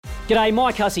G'day,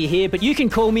 Mike Hussey here, but you can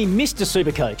call me Mr.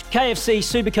 Supercoach. KFC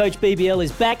Supercoach BBL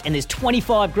is back and there's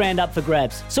 25 grand up for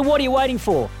grabs. So what are you waiting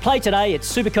for? Play today at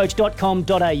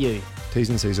supercoach.com.au. T's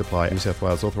and C's apply. New South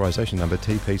Wales authorisation number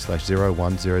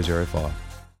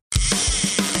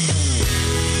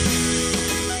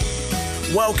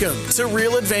TP/01005. Welcome to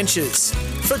Real Adventures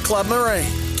for Club Marine.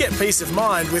 Get peace of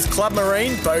mind with Club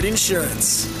Marine Boat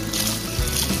Insurance.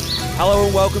 Hello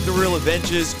and welcome to Real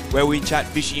Adventures, where we chat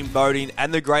fishing, boating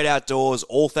and the great outdoors,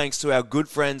 all thanks to our good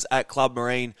friends at Club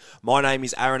Marine. My name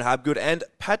is Aaron Habgood, and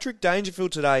Patrick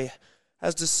Dangerfield today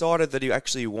has decided that he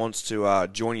actually wants to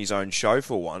join his own show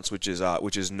for once, which is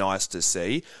nice to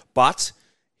see. But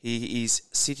he is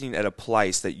sitting at a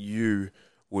place that you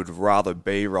would rather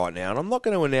be right now, and I'm not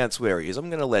going to announce where he is.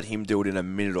 I'm going to let him do it in a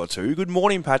minute or two. Good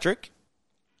morning, Patrick.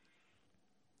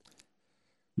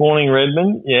 Morning,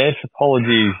 Redmond. Yes,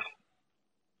 apologies.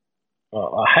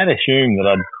 I had assumed that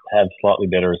I'd have slightly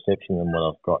better reception than what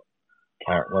I've got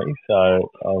currently, so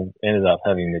I ended up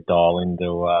having to dial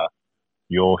into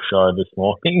your show this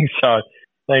morning. So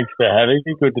thanks for having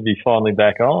me. Good to be finally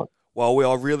back on. Well,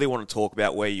 I really want to talk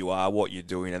about where you are, what you're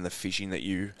doing, and the fishing that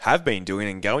you have been doing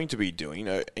and going to be doing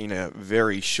in a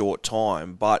very short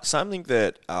time. But something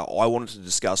that I wanted to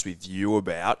discuss with you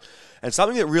about, and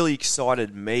something that really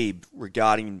excited me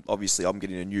regarding, obviously, I'm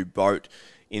getting a new boat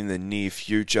in the near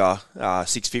future,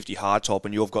 650 hardtop,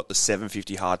 and you've got the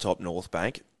 750 hardtop North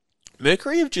Bank.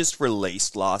 Mercury have just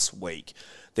released last week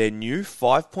their new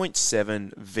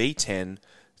 5.7 V10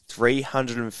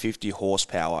 350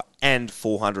 horsepower and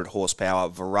 400 horsepower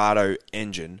Verado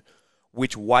engine,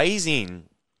 which weighs in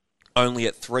only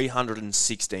at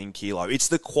 316 kilo. It's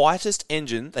the quietest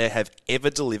engine they have ever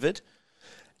delivered.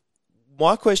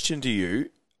 My question to you,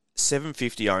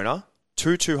 750 owner,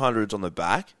 two 200s on the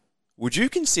back, would you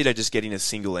consider just getting a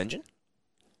single engine?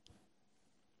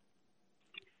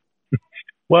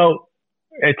 Well,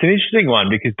 it's an interesting one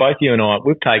because both you and I,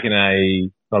 we've taken a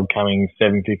upcoming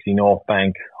 750 North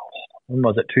Bank. When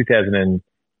was it?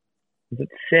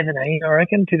 2017, I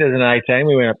reckon? 2018,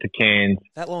 we went up to Cairns.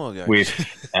 That long ago. With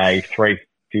a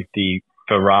 350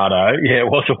 Verado. Yeah, it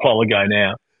was a while ago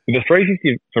now. With a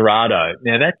 350 Verado.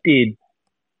 Now, that did,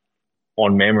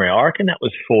 on memory, I reckon that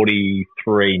was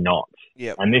 43 knots.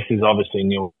 Yep. And this is obviously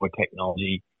newer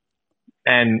technology.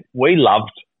 And we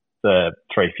loved the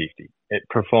 350. It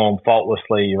performed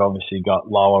faultlessly. You've obviously got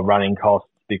lower running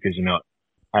costs because you're not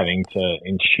having to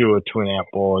insure twin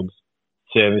outboards,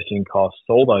 servicing costs,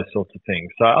 all those sorts of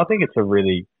things. So I think it's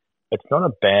not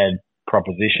a bad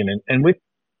proposition. And with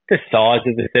the size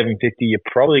of the 750, you're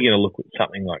probably going to look at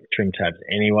something like trim tabs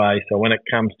anyway. So when it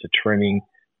comes to trimming,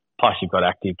 plus you've got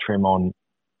active trim on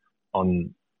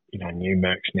new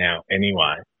Mercs now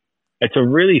anyway, it's a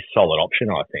really solid option,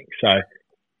 I think. So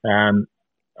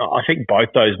I think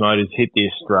both those motors hit the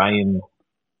Australian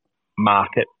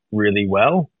market really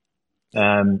well.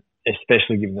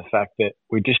 Especially given the fact that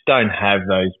we just don't have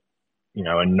those,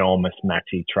 enormous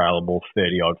maxi trailable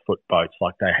 30-odd foot boats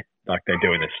like they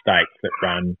do in the States that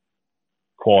run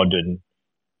quad and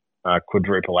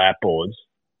quadruple outboards.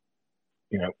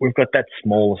 We've got that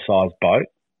smaller size boat,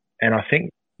 and I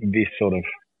think this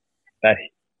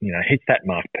hits that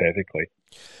mark perfectly.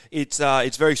 It's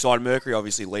very exciting. Mercury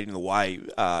obviously leading the way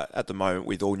at the moment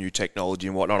with all new technology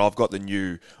and whatnot. I've got the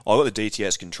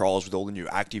DTS controls with all the new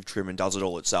active trim and does it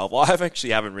all itself. I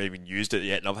haven't even used it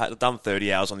yet, and I've done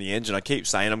 30 hours on the engine. I keep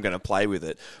saying I'm going to play with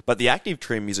it, but the active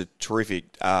trim is a terrific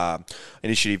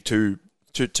initiative to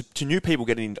new people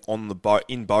getting on the boat,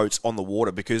 in boats on the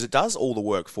water, because it does all the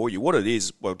work for you. What it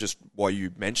is, well, just while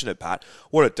you mention it, Pat,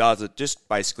 what it does, it just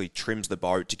basically trims the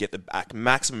boat to get the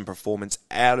maximum performance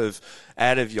out of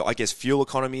your, I guess, fuel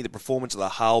economy, the performance of the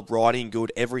hull, riding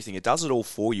good, everything. It does it all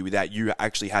for you without you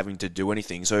actually having to do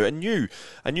anything. So anyone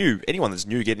that's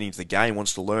new getting into the game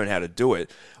wants to learn how to do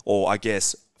it, or I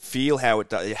guess feel how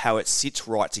it sits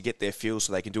right to get their feel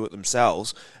so they can do it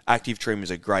themselves. Active Trim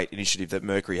is a great initiative that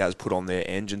Mercury has put on their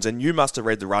engines, and you must have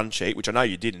read the run sheet, which I know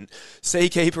you didn't.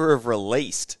 Seakeeper have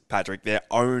released, Patrick, their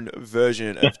own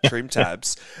version of trim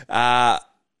tabs.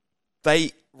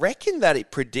 They reckon that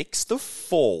it predicts the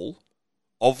fall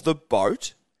of the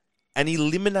boat and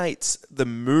eliminates the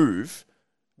move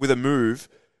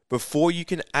before you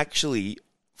can actually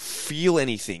feel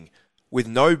anything, with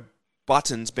no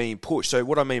buttons being pushed. So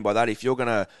what I mean by that, if you're going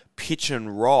to pitch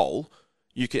and roll,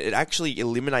 it actually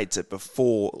eliminates it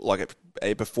before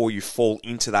you fall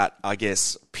into that, I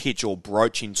guess, pitch or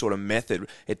broaching sort of method.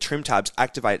 Trim tabs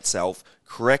activate itself,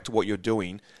 correct what you're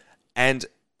doing, and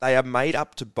they are made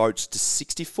up to boats to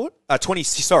 60 foot.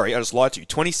 26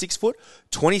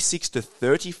 to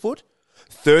 30 foot,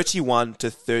 31 to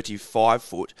 35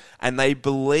 foot, and they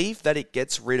believe that it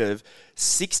gets rid of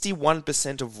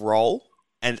 61% of roll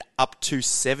and up to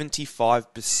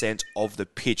 75% of the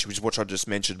pitch, which is what I just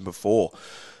mentioned before.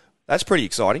 That's pretty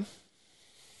exciting.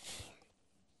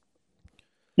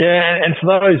 Yeah, and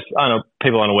for those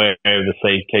people unaware of the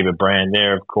Seedkeeper brand,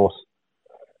 they're, of course,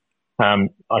 I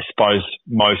suppose,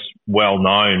 most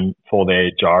well-known for their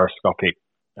gyroscopic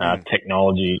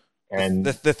technology. And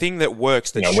the thing that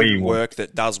works, that shouldn't work,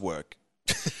 that does work.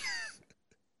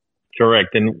 Correct.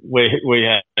 And we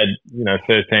had,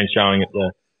 first-hand showing at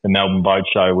the Melbourne Boat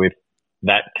Show with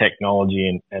that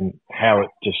technology and how it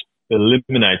just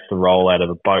eliminates the roll out of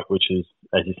a boat, which is,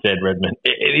 as you said, Redmond,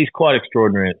 it is quite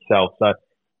extraordinary in itself. So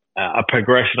a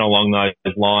progression along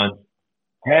those lines.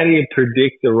 How do you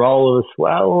predict the roll of a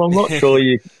swell? Well, I'm not sure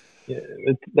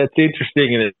that's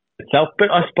interesting in itself,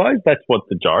 but I suppose that's what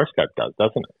the gyroscope does,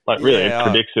 doesn't it? Really, it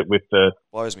predicts it with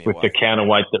the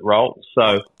counterweight that rolls.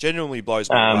 So it genuinely blows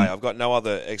me away. I've got no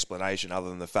other explanation other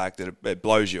than the fact that it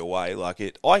blows you away.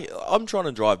 I'm trying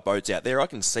to drive boats out there. I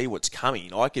can see what's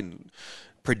coming. I can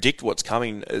predict what's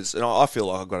coming, and I feel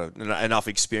like I've got enough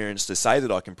experience to say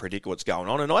that I can predict what's going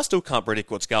on, and I still can't predict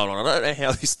what's going on. I don't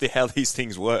know how these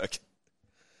things work.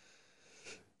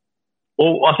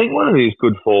 Well, I think what it is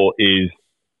good for is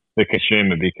the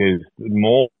consumer, because the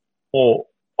more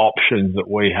options that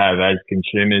we have as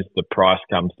consumers, the price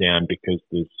comes down because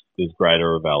there's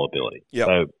greater availability. Yep.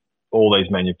 So all these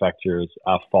manufacturers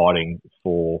are fighting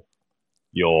for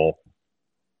your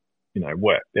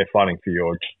work. They're fighting for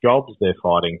your jobs. They're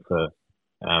fighting for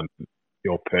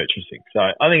your purchasing. So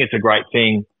I think it's a great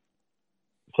thing.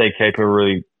 Seedkeeper, a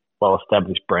really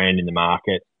well-established brand in the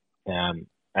market.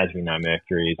 As we know,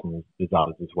 Mercury is, and there's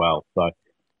others as well. So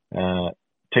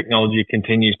technology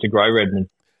continues to grow, Redmond.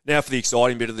 Now for the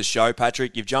exciting bit of the show,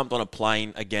 Patrick, you've jumped on a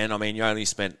plane again. I mean, you only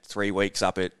spent 3 weeks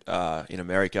up at in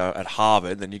America at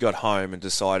Harvard, then you got home and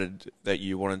decided that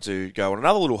you wanted to go on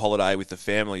another little holiday with the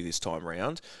family this time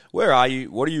around. Where are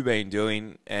you? What have you been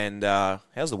doing? And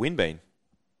how's the wind been?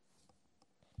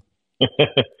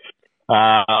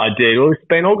 I did. Well, it's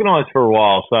been organised for a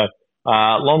while. So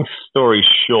long story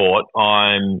short,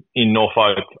 I'm in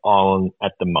Norfolk Island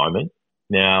at the moment.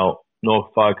 Now,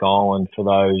 Norfolk Island, for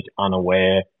those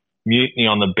unaware, mutiny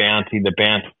on the Bounty. The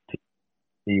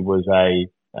Bounty was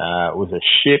a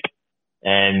ship,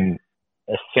 and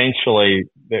essentially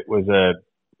it was a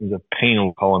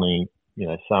penal colony.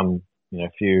 A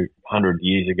few hundred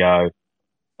years ago,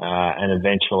 and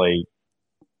eventually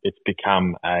it's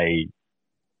become a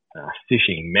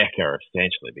fishing mecca,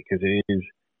 essentially, because it is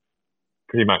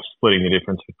pretty much splitting the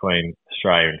difference between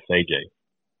Australia and Fiji.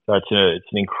 So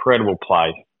it's an incredible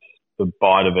place. The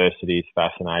biodiversity is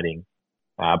fascinating,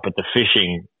 but the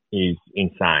fishing is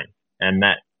insane. And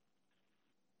that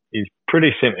is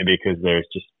pretty simply because there's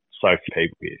just so few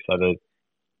people here. So there's,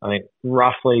 I think,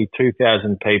 roughly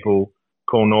 2,000 people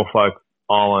call Norfolk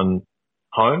Island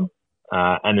home.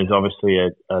 And there's obviously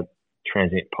a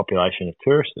transient population of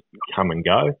tourists that come and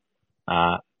go.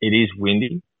 It is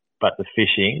windy, but the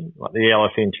fishing, like the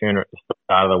yellowfin tuna at the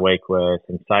start of the week, were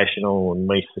sensational, and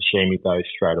least sashimi those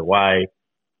straight away.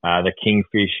 The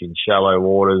kingfish in shallow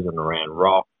waters and around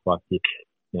rocks, like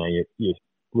you're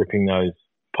ripping those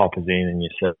poppers in and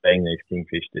you're seeing these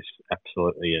kingfish just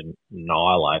absolutely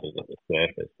annihilated at the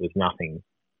surface. There's nothing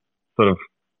sort of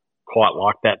quite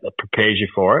like that prepares you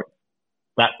for it.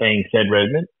 That being said,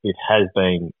 Redmond, it has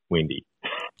been windy.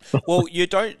 Well,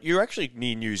 you're actually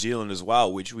near New Zealand as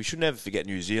well, which we should never forget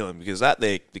New Zealand, because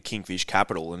they're the kingfish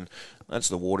capital, and that's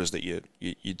the waters that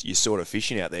you're sort of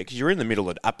fishing out there, because you're in the middle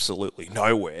of absolutely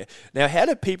nowhere. Now, how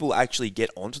do people actually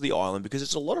get onto the island? Because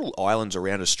there's a lot of islands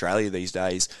around Australia these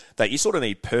days that you sort of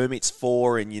need permits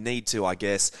for, and you need to, I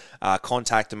guess,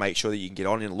 contact to make sure that you can get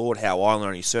on. In Lord Howe Island,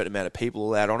 only a certain amount of people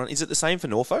allowed on it. Is it the same for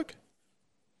Norfolk?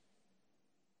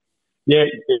 Yeah,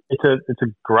 it's a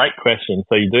great question.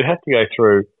 So you do have to go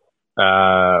through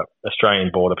Australian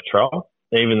Border Patrol.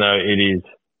 Even though it is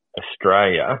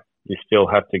Australia, you still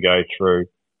have to go through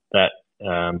that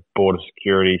border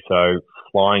security. So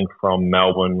flying from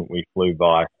Melbourne, we flew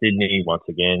via Sydney once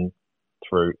again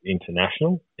through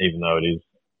international, even though it is,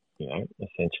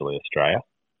 essentially Australia.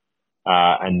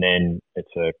 And then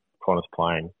it's a Qantas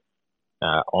plane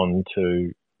on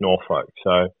to Norfolk.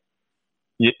 So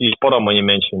you're spot on when you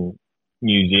mention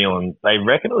New Zealand. They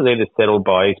reckon it was either settled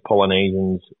by East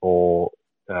Polynesians or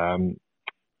New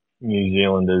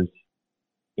Zealanders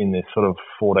in the sort of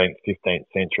 14th, 15th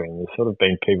century. And there's sort of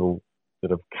been people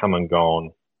that have come and gone,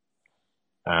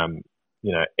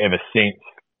 ever since,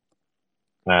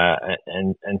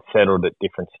 and settled at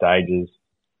different stages.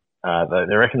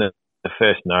 They reckon that the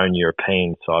first known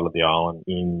European side of the island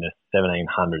in the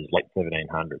 1700s, late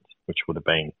 1700s, which would have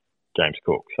been James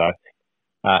Cook. So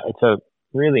it's a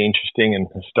really interesting and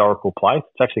historical place.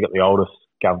 It's actually got the oldest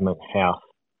government house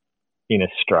in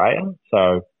Australia.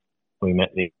 So we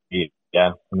met the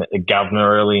governor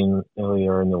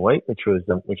earlier in the week, which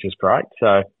was great.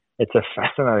 So it's a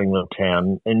fascinating little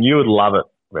town, and you would love it,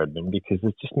 Redmond, because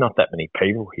there's just not that many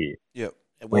people here. Yep.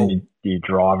 Well, when you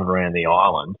drive around the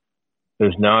island,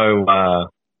 there's no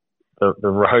the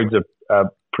roads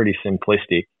are pretty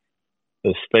simplistic.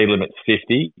 The speed limit's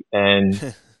 50, and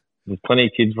there's plenty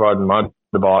of kids riding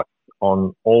motorbikes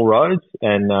on all roads,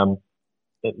 and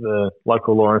the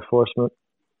local law enforcement,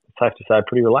 it's safe to say, are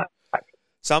pretty relaxed.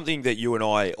 something that you and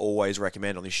I always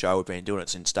recommend on this show, we've been doing it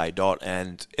since day dot,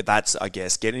 and that's, I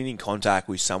guess, getting in contact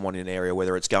with someone in an area,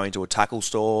 whether it's going to a tackle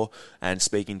store and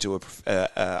speaking to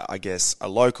a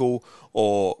local,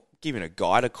 or giving a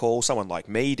guide a call, someone like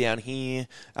me down here,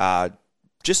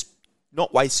 just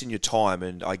not wasting your time,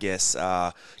 and I guess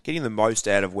getting the most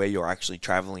out of where you're actually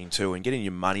travelling to and getting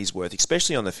your money's worth,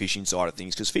 especially on the fishing side of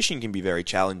things, because fishing can be very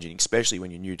challenging, especially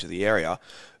when you're new to the area.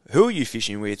 Who are you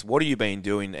fishing with? What have you been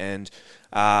doing? And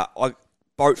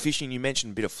boat fishing, you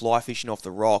mentioned a bit of fly fishing off the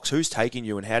rocks. Who's taking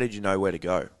you, and how did you know where to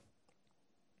go?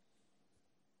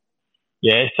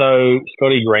 Yeah, so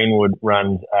Scotty Greenwood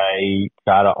runs a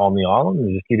charter on the island.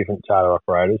 There's a few different charter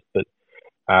operators, but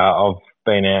I've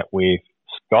been out with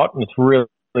Scott, and it's really,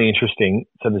 really interesting.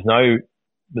 So there's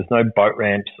no boat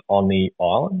ramps on the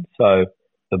island. So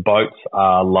the boats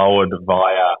are lowered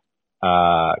via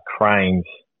cranes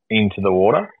into the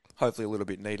water. Hopefully a little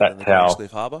bit neater than the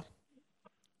Cliff Harbour.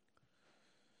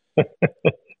 I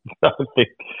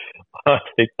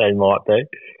think they might be.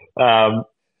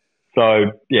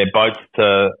 So yeah, boats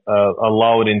are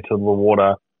lowered into the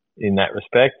water in that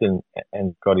respect,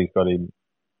 and Scotty's got an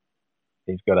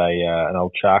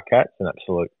old shark cat, it's an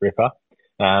absolute ripper.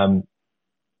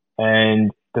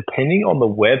 And depending on the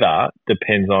weather,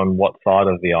 depends on what side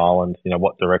of the island,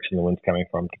 what direction the wind's coming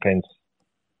from, depends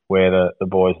where the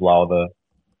boys lower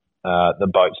the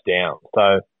boats down.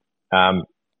 So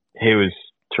he was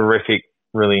terrific,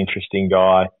 really interesting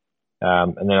guy.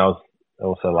 And then I was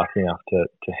also lucky enough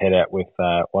to head out with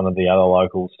one of the other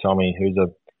locals, Tommy, he's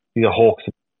a Hawks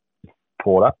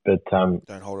supporter, but don't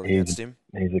hold it against him.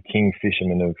 He's a king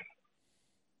fisherman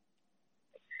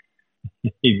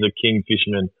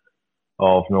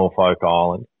of Norfolk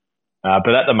Island.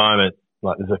 But at the moment,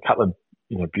 there's a couple of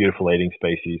beautiful eating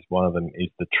species. One of them is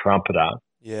the trumpeter.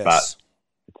 Yes. But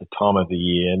it's a time of the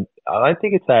year, and I don't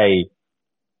think it's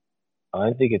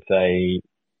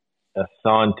a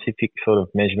scientific sort of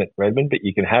measurement, Redmond, but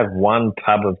you can have one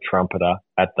tub of trumpeter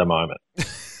at the moment.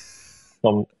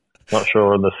 I'm not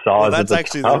sure of the size of the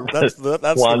tub.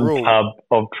 That's one the rule. Tub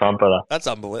of trumpeter. That's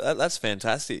unbelievable. That's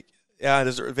fantastic. Yeah,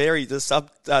 does it vary? Does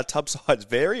tub size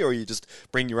vary, or you just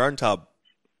bring your own tub?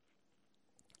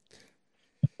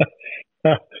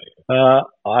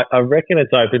 I reckon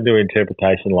it's open to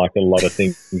interpretation, like a lot of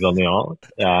things on the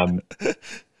island.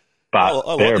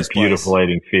 But they're a beautiful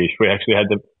eating fish. We actually had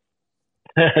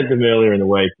them earlier in the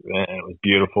week, and it was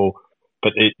beautiful.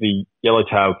 But the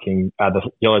yellowtail tuna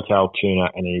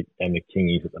and the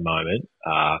kingies at the moment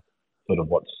are sort of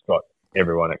what's got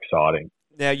everyone exciting.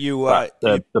 Now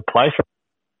the place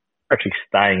we're actually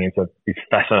staying in is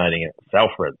fascinating in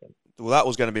itself, Redmond. Well, that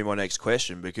was going to be my next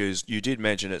question, because you did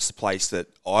mention it's the place that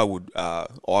I would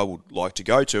like to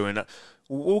go to, and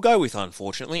we'll go with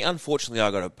unfortunately. Unfortunately, I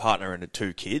got a partner and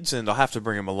 2 kids, and I have to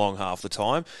bring them along half the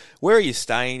time. Where are you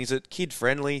staying? Is it kid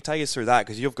friendly? Take us through that,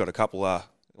 because you've got a couple.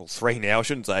 3 now. I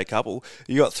shouldn't say a couple.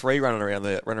 You got 3 running around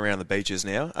the beaches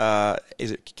now.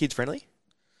 Is it kid friendly?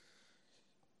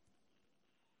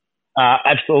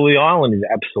 Absolutely, the island is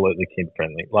absolutely kid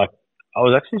friendly. I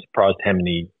was actually surprised how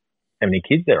many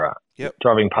kids there are. Yep.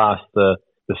 Driving past the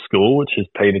school, which is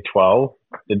Peter 12,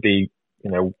 there'd be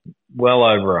well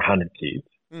over 100 kids.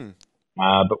 Mm.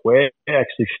 But we're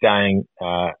actually staying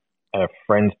at a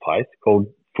friend's place called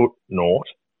Foot North,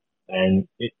 and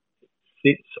it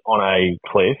sits on a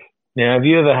cliff. Now, have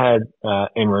you ever had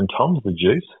Emma and Tom's, the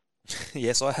juice?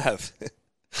 Yes, I have.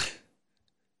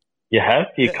 You have?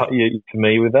 You're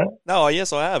familiar with that? No,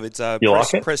 yes, I have. It's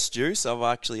pressed juice. I've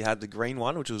actually had the green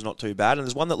one, which was not too bad, and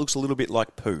there's one that looks a little bit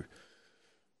like poo.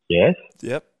 Yes.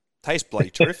 Yep. Tastes bloody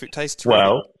terrific. Tastes terrific.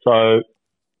 Well, so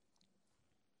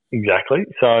exactly.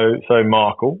 So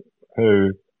Michael,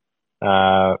 who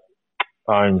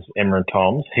owns Emma and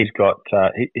Tom's, he's got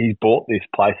he's bought this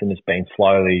place and has been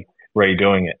slowly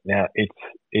redoing it. Now it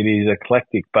is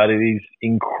eclectic, but it is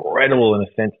incredible in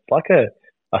a sense. It's like a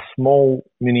small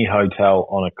mini hotel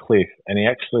on a cliff, and he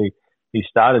actually he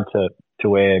started to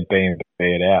wear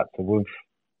B&B out. So we've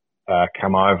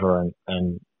come over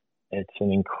and it's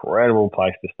an incredible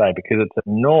place to stay because it's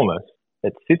enormous.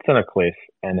 It sits on a cliff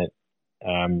and it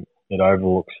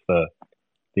overlooks the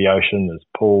ocean. There's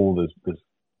pool. There's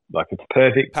like it's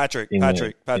perfect. Patrick.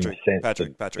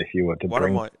 If you were to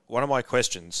one of my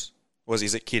questions was,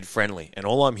 is it kid friendly? And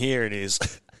all I'm hearing is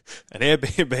an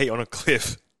Airbnb on a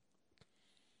cliff.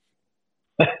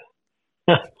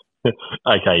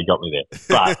 Okay, you got me there.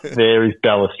 But there is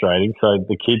balustrating, so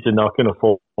the kids are not going to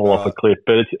fall off a cliff.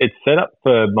 But it's set up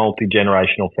for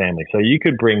multi-generational families. So you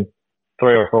could bring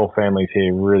 3 or 4 families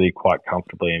here really quite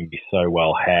comfortably and be so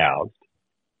well housed.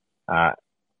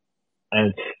 And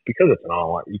it's because it's an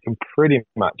island, you can pretty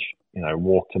much,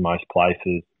 walk to most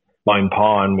places. Lone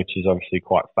Pine, which is obviously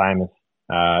quite famous,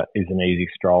 is an easy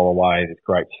stroll away. There's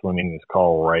great swimming. There's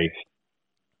coral reef.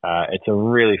 It's a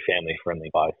really family-friendly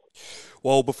place.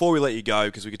 Well, before we let you go,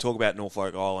 because we could talk about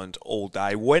Norfolk Island all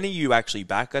day, when are you actually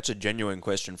back? That's a genuine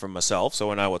question from myself,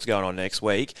 so I know what's going on next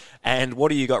week. And what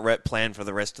do you got planned for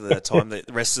the rest of the time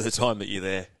that you're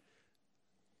there?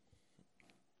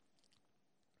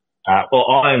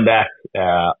 Well, I am back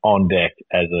on deck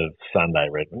as of Sunday,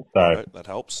 Redmond. So right, that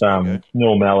helps.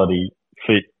 Normality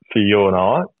for you and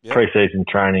I. Yep. Pre-season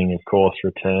training, of course,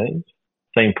 returns.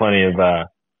 Seen plenty of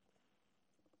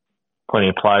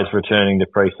players returning to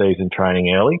pre-season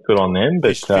training early. Good on them.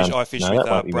 But I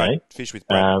fished with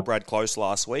Brad Close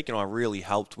last week, and I really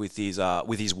helped with his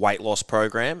weight loss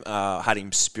program. Had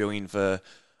him spewing for,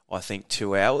 I think,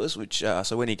 2 hours. Which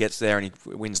so when he gets there and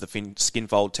he wins the skin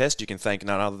fold test, you can thank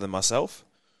none other than myself.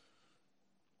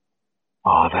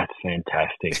 Oh, that's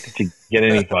fantastic! Did you get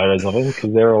any photos of him?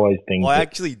 Because there are always things I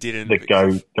actually didn't that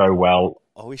go well.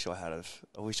 I wish I had have.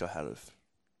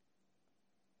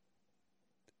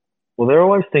 Well, there are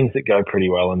always things that go pretty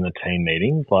well in the team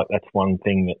meetings. Like that's one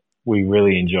thing that we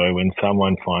really enjoy when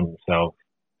someone finds themselves,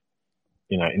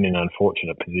 in an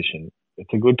unfortunate position.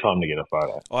 It's a good time to get a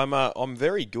photo. I'm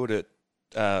very good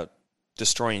at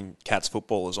destroying Cats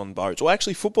footballers on boats, or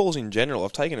actually footballers in general.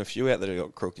 I've taken a few out that have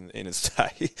got crook in his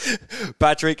day.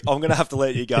 Patrick, I'm going to have to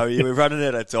let you go here. We're running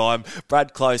out of time.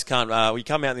 Brad Close can't. We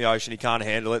come out in the ocean, he can't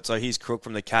handle it, so he's crook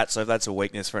from the Cats. So if that's a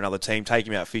weakness for another team, take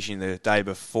him out fishing the day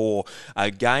before a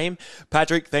game.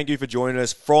 Patrick, thank you for joining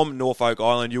us from Norfolk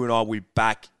Island. You and I will be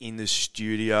back in the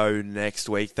studio next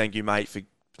week. Thank you, mate, for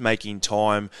making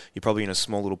time. You're probably in a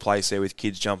small little place there with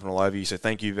kids jumping all over you, so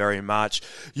thank you very much.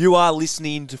 You are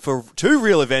listening to Two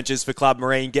Real Adventures for Club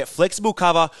Marine. Get flexible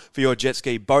cover for your jet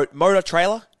ski, boat, motor,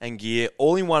 trailer and gear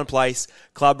all in one place.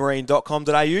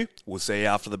 clubmarine.com.au. We'll see you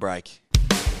after the break.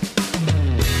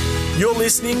 You're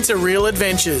listening to Real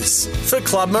Adventures for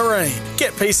Club Marine.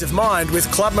 Get peace of mind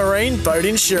with Club Marine Boat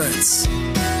Insurance.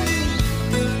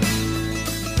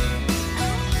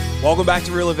 Welcome back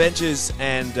to Real Adventures,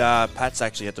 and Pat's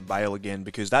actually had to bail again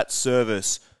because that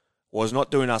service was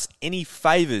not doing us any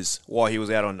favours while he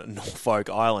was out on Norfolk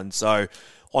Island. So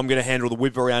I'm going to handle the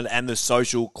whip around and the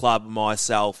social club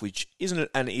myself, which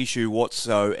isn't an issue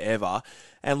whatsoever.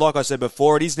 And like I said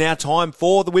before, it is now time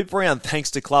for the whip around, thanks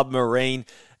to Club Marine.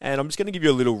 And I'm just going to give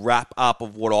you a little wrap up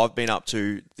of what I've been up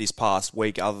to this past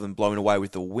week, other than blowing away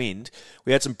with the wind.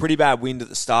 We had some pretty bad wind at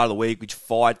the start of the week, which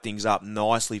fired things up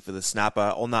nicely for the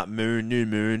snapper. On that new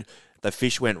moon, the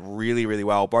fish went really, really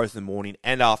well, both in the morning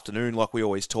and afternoon, like we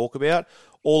always talk about.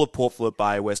 All of Port Phillip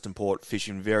Bay, Western Port,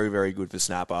 fishing very, very good for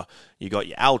snapper. You got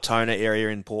your Altona area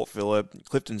in Port Phillip,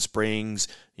 Clifton Springs,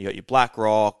 you got your Black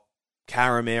Rock,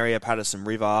 Carrum area, Patterson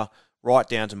River, right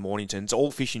down to Mornington. It's all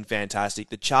fishing fantastic.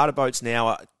 The charter boats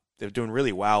now, they're doing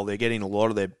really well. They're getting a lot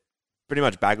of their pretty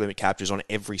much bag limit captures on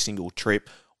every single trip,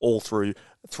 all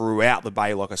throughout the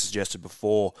bay, like I suggested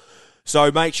before.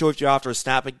 So make sure if you're after a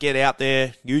snapper, get out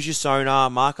there, use your sonar,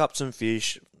 mark up some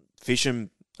fish them,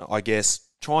 I guess,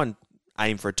 try and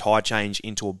aim for a tide change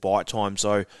into a bite time.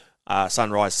 So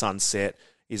sunrise, sunset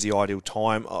is the ideal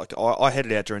time. I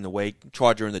headed out during the week,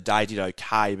 tried during the day, did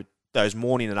okay, but those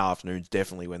morning and afternoons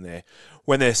definitely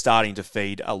when they're starting to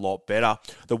feed a lot better.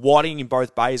 The whiting in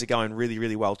both bays are going really,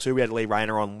 really well too. We had Lee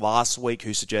Rayner on last week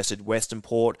who suggested Western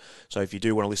Port. So if you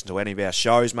do want to listen to any of our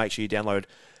shows, make sure you download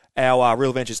our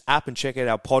Real Adventures app and check out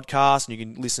our podcast. And you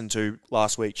can listen to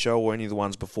last week's show or any of the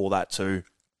ones before that too.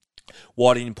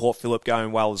 Whiting in Port Phillip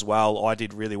going well as well. I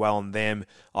did really well on them.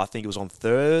 I think it was on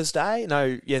Wednesday.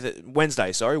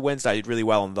 Wednesday did really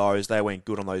well on those. They went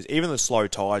good on those. Even the slow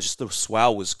tides, just the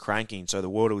swell was cranking, so the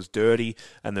water was dirty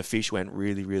and the fish went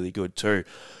really, really good too.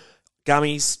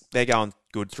 Gummies, they're going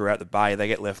good throughout the bay. They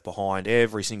get left behind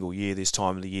every single year this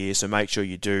time of the year, so make sure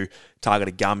you do target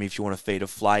a gummy if you want to feed a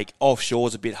flake.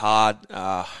 Offshore's a bit hard.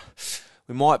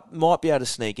 we might be able to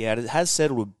sneak out. It has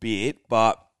settled a bit,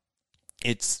 but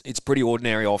it's pretty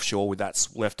ordinary offshore with that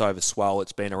leftover swell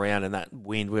it's been around and that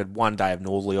wind. We had one day of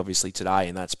northerly, obviously, today,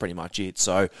 and that's pretty much it.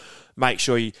 So make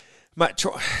sure you...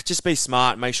 just be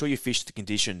smart. Make sure you fish the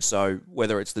conditions. So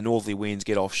whether it's the northerly winds,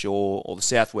 get offshore, or the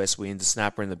southwest winds, the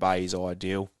snapper in the bay is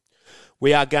ideal.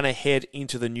 We are going to head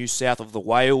into the new south of the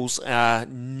Wales.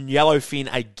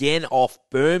 Yellowfin again off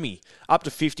Burmie, up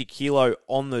to 50 kilo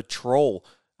on the trawl.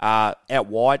 Out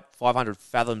wide, 500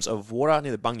 fathoms of water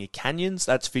near the Bunya Canyons.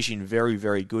 That's fishing very,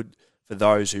 very good for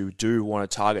those who do want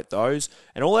to target those.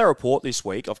 And all our report this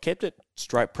week, I've kept it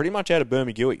straight pretty much out of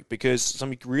Bermagui because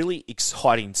some really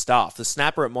exciting stuff. The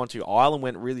snapper at Montu Island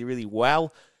went really, really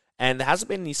well, and there hasn't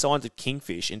been any signs of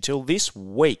kingfish until this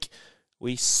week.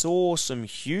 We saw some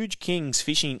huge kings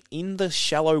fishing in the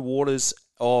shallow waters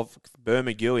of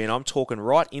Bermagui, and I'm talking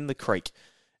right in the creek.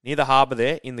 Near the harbour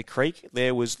there, in the creek,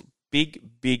 there was big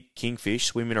kingfish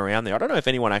swimming around there. I don't know if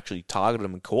anyone actually targeted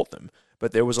them and caught them,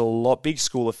 but there was a big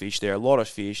school of fish there, a lot of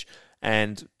fish,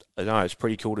 and I don't know, it's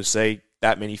pretty cool to see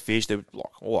that many fish. They're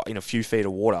in a few feet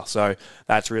of water, so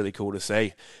that's really cool to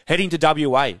see. Heading to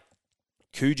WA,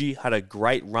 Coogee had a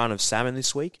great run of salmon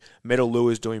this week. Metal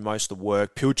lures doing most of the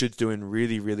work. Pilchard's doing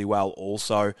really, really well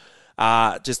also.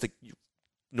 Just the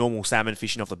normal salmon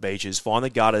fishing off the beaches. Find the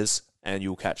gutters and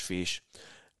you'll catch fish.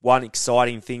 One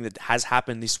exciting thing that has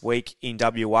happened this week in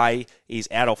WA is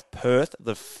out of Perth,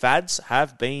 the FADs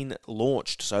have been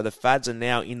launched. So the FADs are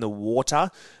now in the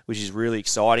water, which is really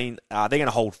exciting. They're going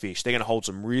to hold fish. They're going to hold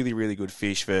some really, really good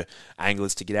fish for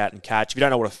anglers to get out and catch. If you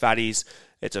don't know what a FAD is,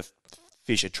 it's a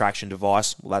fish attraction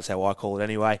device. Well, that's how I call it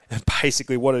anyway. And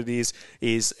basically what it is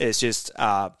it's just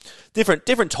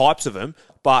different types of them,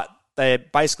 but they're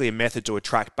basically a method to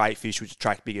attract bait fish, which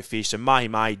attract bigger fish. So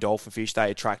mahi-mahi, dolphin fish,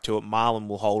 they attract to it. Marlin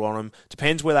will hold on them.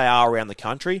 Depends where they are around the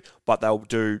country, but they'll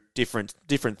do different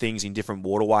things in different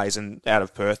waterways. And out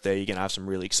of Perth there, you're going to have some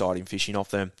really exciting fishing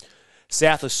off them.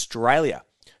 South Australia,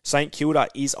 St Kilda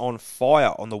is on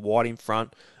fire on the whiting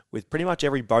front, with pretty much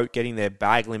every boat getting their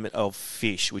bag limit of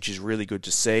fish, which is really good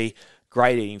to see.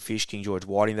 Great eating fish, King George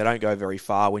whiting. They don't go very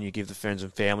far when you give the friends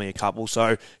and family a couple.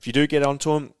 So if you do get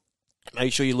onto them,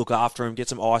 make sure you look after them, get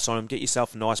some ice on them, get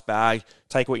yourself a nice bag,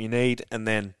 take what you need, and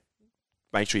then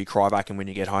make sure you cry back them when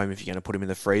you get home if you're going to put them in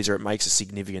the freezer. It makes a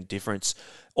significant difference.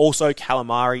 Also,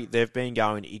 calamari, they've been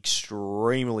going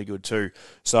extremely good too.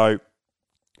 So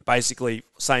basically,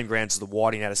 same grounds as the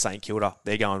whiting out of St Kilda.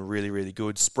 They're going really, really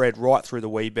good. Spread right through the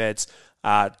weed beds.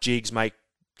 Jigs, make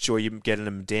sure you're getting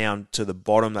them down to the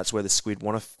bottom. That's where the squid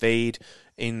want to feed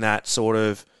in that sort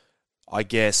of, I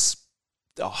guess,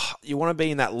 you want to be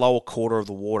in that lower quarter of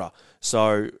the water.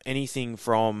 So anything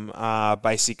from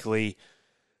basically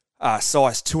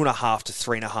size 2.5 to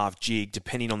 3.5 jig,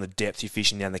 depending on the depth you're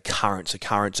fishing down the current. So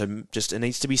it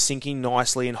needs to be sinking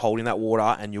nicely and holding that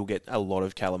water, and you'll get a lot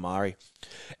of calamari.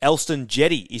 Elston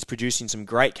Jetty is producing some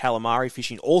great calamari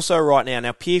fishing also right now.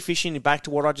 Now, pier fishing, back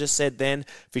to what I just said then,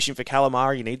 fishing for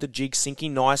calamari, you need the jig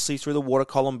sinking nicely through the water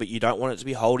column, but you don't want it to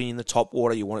be holding in the top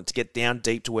water. You want it to get down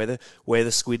deep to where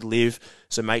the squid live.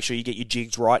 So make sure you get your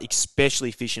jigs right,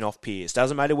 especially fishing off piers.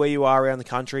 Doesn't matter where you are around the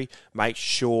country, make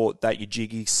sure that your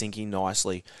jig is sinking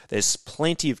nicely. There's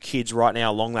plenty of kids right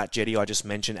now along that jetty I just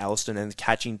mentioned, Alliston, and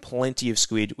catching plenty of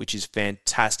squid, which is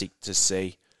fantastic to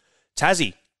see.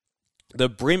 Tassie, the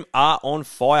brim are on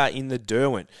fire in the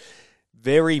Derwent.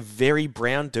 Very, very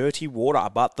brown, dirty water,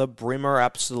 but the brim are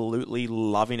absolutely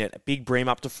loving it. A big brim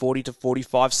up to 40 to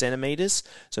 45 centimetres.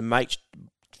 So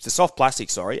the soft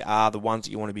plastics, are the ones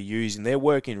that you want to be using. They're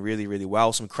working really, really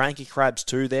well. Some cranky crabs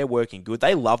too, they're working good.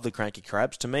 They love the cranky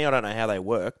crabs. To me, I don't know how they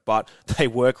work, but they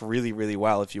work really, really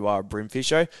well if you are a brim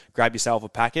fisher. Grab yourself a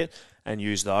packet and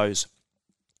use those.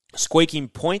 Squeaking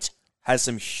Point has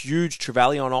some huge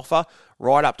trevally on offer,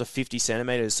 right up to 50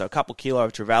 centimetres. So a couple kilo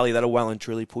of trevally, that'll well and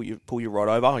truly pull your rod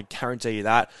over. I guarantee you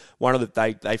that.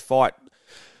 They fight.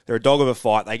 They're a dog of a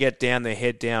fight. They get down, their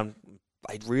head down.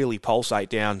 They really pulsate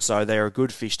down, so they're a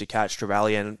good fish to catch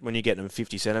trevally, and when you get them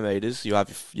 50 centimetres, you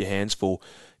have your hands full.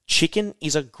 Chicken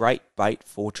is a great bait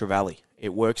for trevally.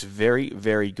 It works very,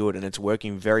 very good, and it's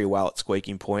working very well at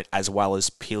Squeaking Point, as well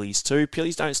as pillies too.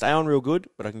 Pillies don't stay on real good,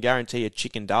 but I can guarantee a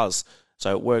chicken does,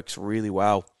 so it works really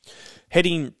well.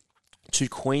 Heading to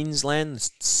Queensland, the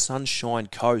Sunshine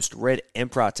Coast, Red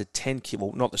Emperor to 10 kilo,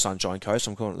 well, not the Sunshine Coast,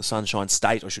 I'm calling it the Sunshine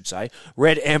State, I should say.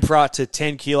 Red Emperor to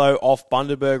 10 kilo off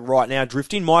Bundaberg right now.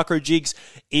 Drifting micro jigs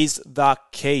is the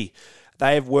key.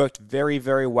 They have worked very,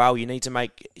 very well. You need to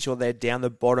make sure they're down the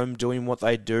bottom doing what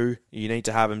they do. You need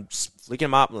to have them flicking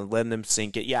them up and letting them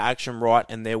sink. Get your action right,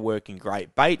 and they're working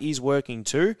great. Bait is working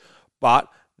too, but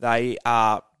they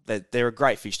are they're a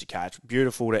great fish to catch,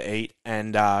 beautiful to eat,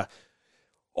 and I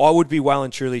would be well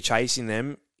and truly chasing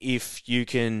them if you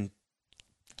can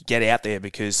get out there,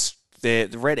 because they're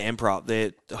the red emperor.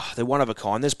 They're one of a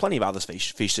kind. There's plenty of other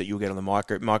fish that you'll get on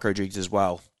the micro jigs as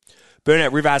well.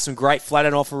 Burnout River has some great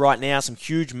flathead offer right now. Some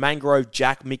huge mangrove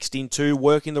jack mixed in too.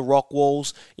 Working the rock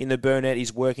walls in the Burnett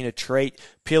is working a treat.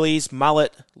 Pillies,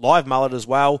 mullet, live mullet as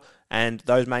well. And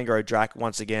those mangrove jack,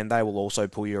 once again, they will also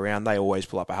pull you around. They always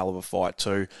pull up a hell of a fight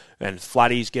too. And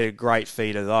flatties, get a great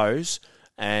feed of those.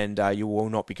 And you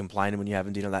will not be complaining when you're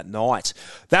having dinner that night.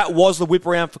 That was the whip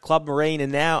around for Club Marine.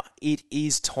 And now it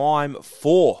is time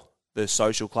for the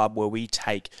social club, where we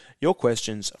take your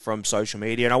questions from social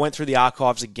media. And I went through the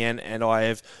archives again, and I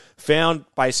have found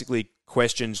basically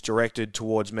questions directed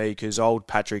towards me because old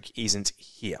Patrick isn't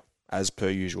here, as per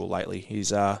usual lately.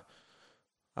 He's, I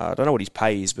don't know what his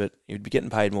pay is, but he'd be getting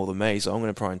paid more than me, so I'm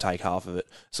going to try and take half of it.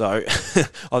 So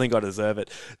I think I deserve it.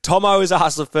 Tomo has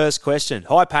asked the first question.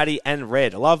 Hi, Paddy and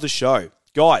Red. I love the show.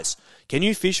 Guys, can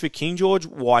you fish for King George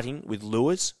whiting with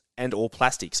lures and or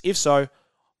plastics? If so,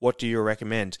 what do you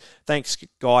recommend? Thanks,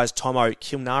 guys. Tomo,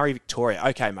 Kilnari, Victoria.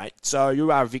 Okay, mate. So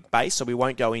you are Vic based, so we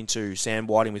won't go into sand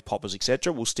whiting with poppers,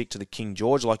 etc. We'll stick to the King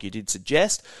George like you did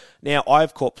suggest. Now,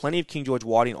 I've caught plenty of King George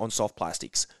whiting on soft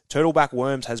plastics. Turtleback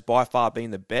worms has by far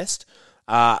been the best.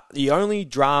 The only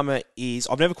drama is,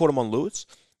 I've never caught them on lures.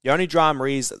 The only drama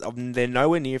is they're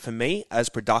nowhere near, for me, as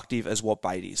productive as what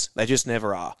bait is. They just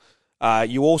never are.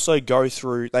 You also go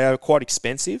through, they are quite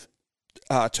expensive,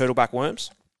 turtleback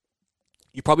worms.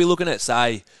 You're probably looking at,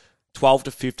 say, $12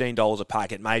 to $15 a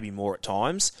packet, maybe more at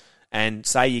times. And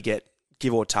say you get,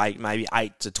 give or take, maybe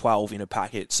 8 to 12 in a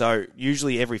packet. So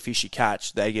usually every fish you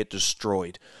catch, they get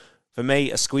destroyed. For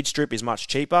me, a squid strip is much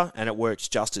cheaper and it works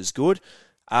just as good.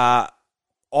 When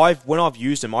I've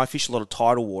used them, I fish a lot of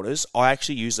tidal waters. I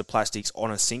actually use the plastics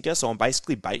on a sinker, so I'm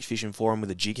basically bait fishing for them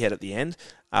with a jig head at the end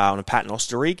on a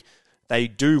paternoster rig. They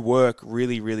do work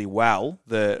really, really well,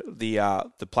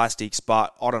 the plastics,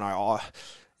 but I don't know.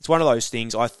 It's one of those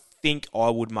things. I think I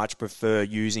would much prefer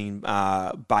using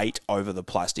bait over the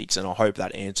plastics, and I hope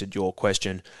that answered your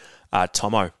question,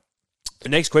 Tomo. The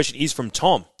next question is from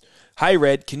Tom. Hey,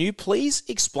 Red, can you please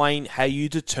explain how you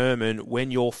determine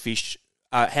when your fish,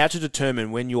 how to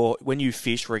determine when you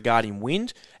fish regarding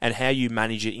wind and how you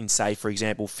manage it in, say, for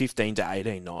example, 15 to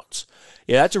 18 knots?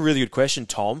 Yeah, that's a really good question,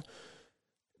 Tom.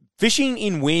 Fishing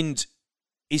in wind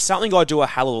is something I do a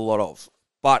hell of a lot of,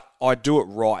 but I do it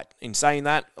right. In saying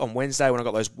that, on Wednesday when I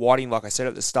got those whiting, like I said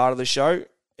at the start of the show,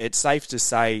 it's safe to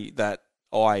say that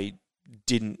I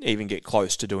didn't even get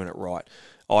close to doing it right.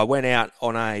 I went out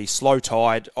on a slow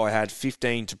tide. I had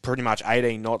 15 to pretty much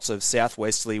 18 knots of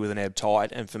southwesterly with an ebb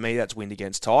tide, and for me, that's wind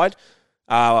against tide.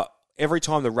 Every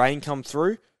time the rain come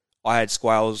through, I had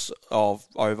squalls of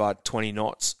over 20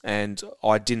 knots, and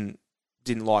I didn't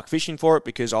like fishing for it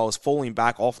because I was falling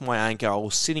back off my anchor. I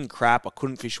was sitting crap. I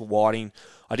couldn't fish for whiting.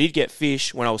 I did get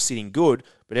fish when I was sitting good,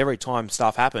 but every time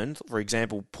stuff happened, for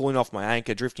example, pulling off my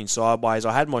anchor, drifting sideways,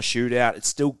 I had my chute out. It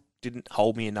still didn't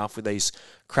hold me enough with these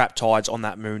crap tides on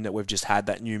that moon that we've just had,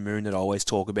 that new moon that I always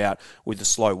talk about with the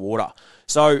slow water.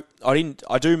 So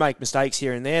I do make mistakes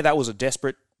here and there. That was a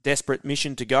desperate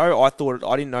mission to go. I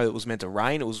didn't know it was meant to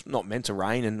rain. It was not meant to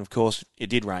rain, and of course it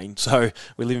did rain. So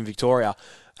we live in Victoria.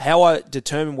 How I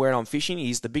determine where I'm fishing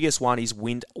is the biggest one is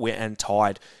wind and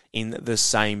tide in the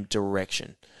same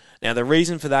direction. Now, the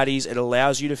reason for that is it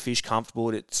allows you to fish comfortable.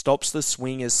 It stops the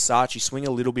swing as such. You swing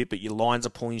a little bit, but your lines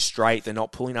are pulling straight. They're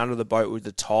not pulling under the boat with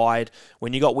the tide.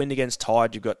 When you got wind against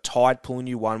tide, you've got tide pulling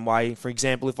you one way. For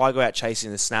example, if I go out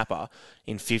chasing the snapper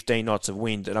in 15 knots of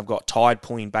wind and I've got tide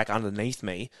pulling back underneath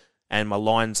me, and my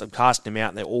lines, I'm casting them out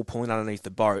and they're all pulling underneath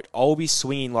the boat, I'll be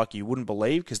swinging like you wouldn't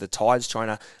believe because the tide's trying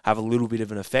to have a little bit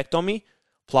of an effect on me,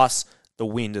 plus the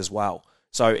wind as well.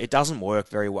 So it doesn't work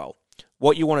very well.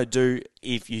 What you want to do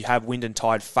if you have wind and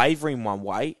tide favouring one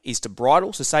way is to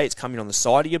bridle. So say it's coming on the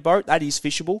side of your boat, that is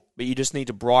fishable, but you just need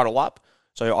to bridle up.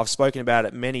 So I've spoken about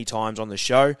it many times on the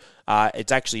show.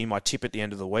 It's actually in my tip at the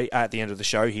end of the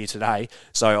show here today.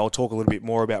 So I'll talk a little bit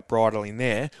more about bridling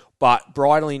there. But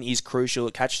bridling is crucial.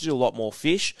 It catches you a lot more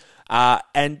fish.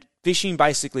 And fishing,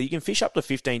 basically, you can fish up to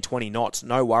 15, 20 knots,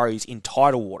 no worries, in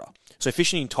tidal water. So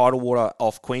fishing in tidal water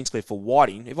off Queenscliff for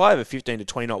whiting, if I have a 15 to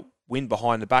 20 knot wind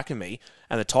behind the back of me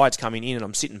and the tide's coming in and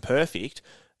I'm sitting perfect,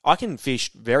 I can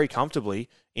fish very comfortably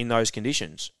in those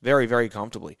conditions. Very, very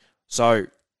comfortably. So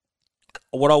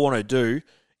what I want to do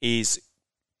is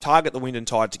target the wind and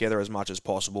tide together as much as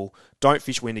possible. Don't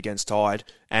fish wind against tide,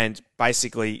 and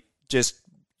basically just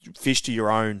fish to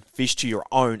your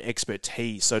own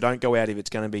expertise. So don't go out if it's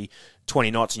going to be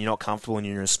 20 knots and you're not comfortable and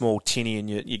you're in a small tinny and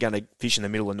you're going to fish in the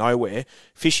middle of nowhere.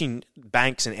 Fishing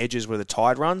banks and edges where the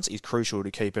tide runs is crucial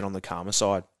to keep it on the calmer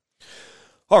side.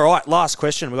 All right, last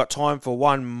question. We've got time for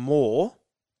one more.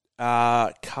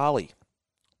 Carly,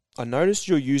 I noticed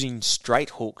you're using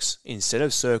straight hooks instead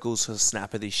of circles for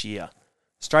snapper this year.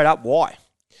 Straight up, why?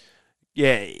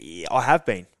 Yeah, I have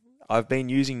been. I've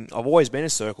always been a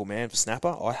circle man for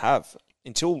snapper. I have.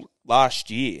 Until last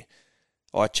year,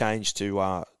 I changed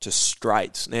to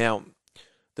straights. Now,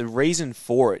 the reason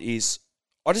for it is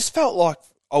I just felt like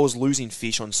I was losing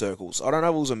fish on circles. I don't know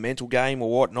if it was a mental game or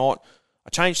whatnot. I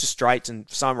changed to straights, and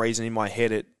for some reason in my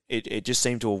head, it just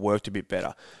seemed to have worked a bit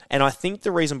better. And I think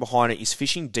the reason behind it is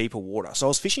fishing deeper water. So I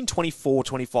was fishing 24,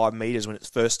 25 metres when it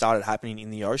first started happening in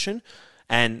the ocean,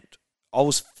 and I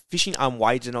was fishing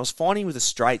unweighted, and I was finding with the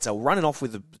straights, they were running off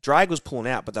with the drag was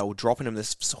pulling out, but they were dropping them.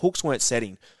 The hooks weren't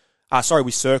setting.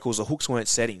 With circles, the hooks weren't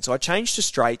setting. So I changed to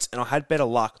straights, and I had better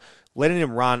luck letting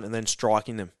them run and then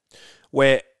striking them.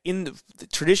 Where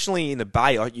traditionally in the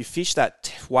bay, you fish that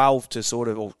 12 to sort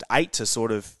of, or 8 to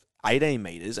sort of 18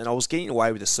 metres, and I was getting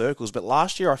away with the circles. But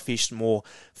last year I fished more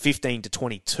 15 to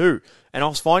 22, and I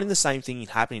was finding the same thing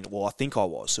happening. Well, I think I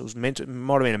was. It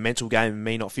might have been a mental game of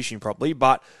me not fishing properly,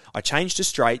 but I changed to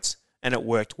straights, and it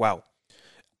worked well.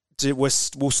 Will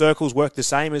circles work the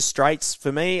same as straights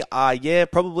for me? Yeah,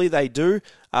 probably they do.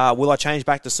 Will I change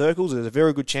back to circles? There's a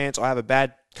very good chance I have a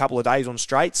bad couple of days on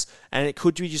straights, and it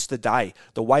could be just the day.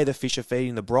 The way the fish are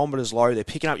feeding, the barometer's low, they're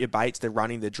picking up your baits, they're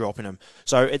running, they're dropping them.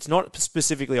 So it's not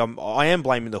specifically, I am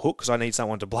blaming the hook because I need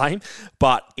someone to blame,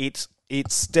 but it's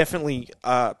definitely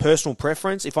personal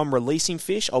preference. If I'm releasing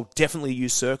fish, I'll definitely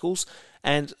use circles,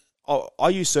 and I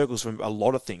use circles for a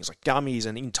lot of things, like gummies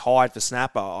and in tide for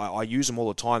snapper. I use them all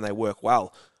the time. They work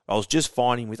well. I was just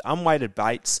finding with unweighted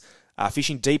baits,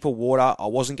 fishing deeper water, I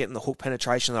wasn't getting the hook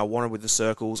penetration that I wanted with the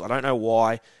circles. I don't know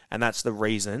why, and that's the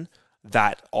reason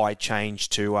that I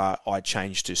changed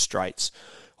to straights.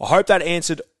 I hope that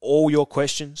answered all your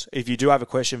questions. If you do have a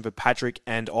question for Patrick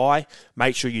and I,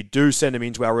 make sure you do send them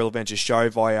into our Real Adventures show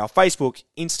via our Facebook,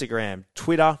 Instagram,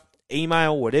 Twitter,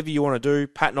 email, whatever you want to do.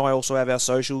 Pat and I also have our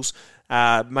socials.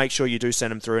 Make sure you do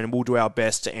send them through, and we'll do our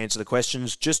best to answer the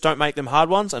questions. Just don't make them hard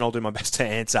ones, and I'll do my best to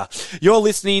answer. You're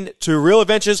listening to Real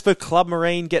Adventures for Club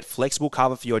Marine. Get flexible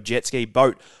cover for your jet ski,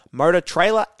 boat, motor,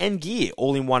 trailer, and gear,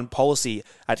 all in one policy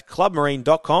at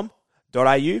clubmarine.com.au.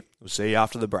 We'll see you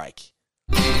after the break.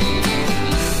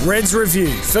 Reds Review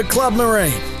for Club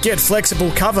Marine. Get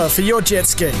flexible cover for your jet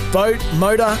ski, boat,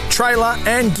 motor, trailer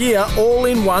and gear all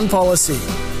in one policy.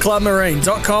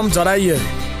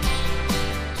 clubmarine.com.au.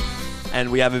 And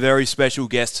we have a very special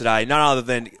guest today, none other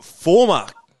than former,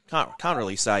 can't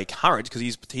really say current because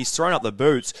he's thrown up the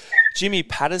boots, Jimmy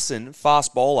Patterson,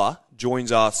 fast bowler,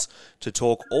 joins us to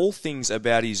talk all things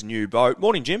about his new boat.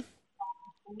 Morning, Jim.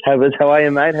 Hey, Liz, how are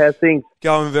you, mate? How's things?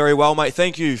 Going very well, mate.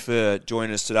 Thank you for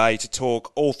joining us today to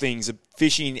talk all things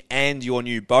fishing and your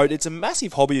new boat. It's a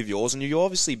massive hobby of yours, and you've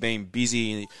obviously been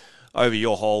busy over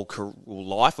your whole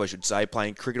life, I should say,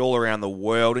 playing cricket all around the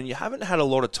world, and you haven't had a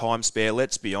lot of time spare,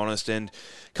 let's be honest, and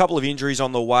a couple of injuries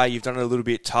on the way. You've done it a little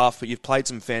bit tough, but you've played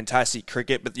some fantastic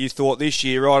cricket, but you thought this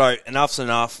year, righto, enough's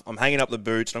enough. I'm hanging up the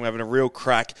boots, and I'm having a real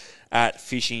crack at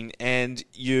fishing, and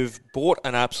you've bought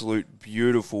an absolute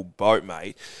beautiful boat,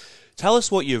 mate. Tell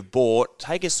us what you've bought.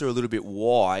 Take us through a little bit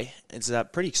why. It's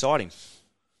pretty exciting.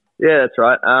 Yeah, that's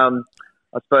right. I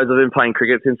suppose I've been playing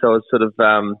cricket since I was sort of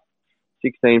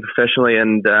 16 professionally,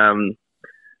 and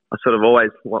I sort of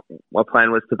always, my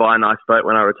plan was to buy a nice boat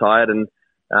when I retired and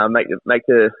make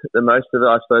the most of it.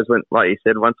 I suppose when, like you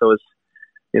said, once I was,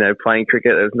 playing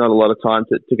cricket, there's not a lot of time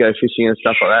to go fishing and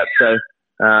stuff like that. So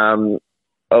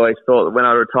I always thought that when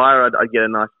I retire, I'd get a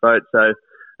nice boat. So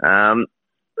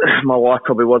my wife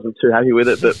probably wasn't too happy with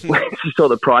it, but she saw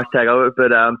the price tag of it.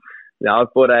 But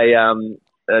I've bought a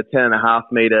 10.5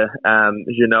 meter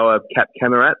Genoa Cap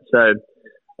Camarat. So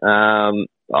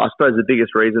I suppose the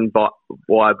biggest reason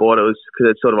why I bought it was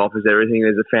because it sort of offers everything.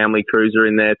 There's a family cruiser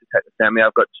in there to take the family.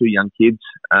 I've got 2 young kids,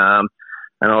 and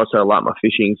I also like my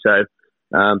fishing. So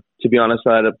to be honest,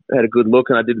 I had a good look,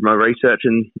 and I did my research,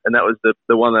 and that was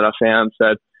the one that I found.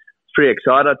 So it's pretty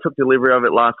excited. I took delivery of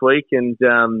it last week, and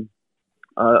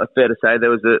fair to say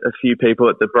there was a few people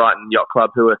at the Brighton Yacht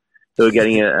Club who were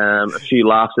getting a few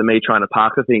laughs at me trying to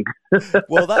park the thing.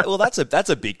 well, that's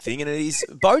a big thing, and it is.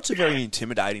 Boats are very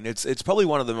intimidating. It's probably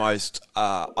one of the most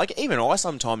even I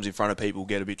sometimes in front of people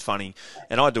get a bit funny,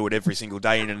 and I do it every single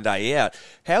day in and day out.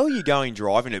 How are you going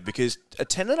driving it? Because a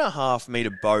 10.5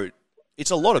 meter boat, it's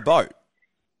a lot of boat.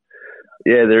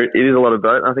 Yeah, it is a lot of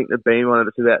boat. I think the beam on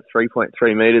it's about 3.3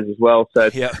 metres as well. So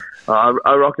Yeah.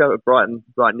 I rocked up at Brighton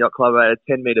Yacht Club. I had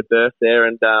a 10-metre berth there,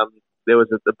 and there was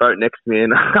a boat next to me,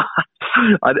 and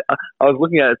I was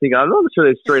looking at it thinking, I'm not sure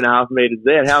there's 3.5 metres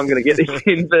there. How I'm going to get this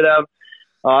in? But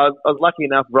I was lucky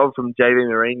enough. Rob from JV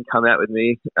Marine come out with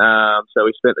me, so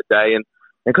we spent the day, and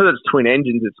because it's twin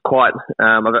engines, it's quite.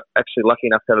 I'm actually lucky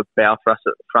enough to have a bow thrust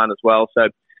at the front as well. So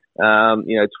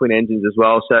twin engines as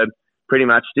well. So pretty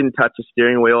much didn't touch the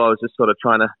steering wheel. I was just sort of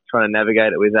trying to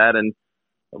navigate it with that, and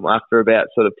after about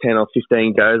sort of 10 or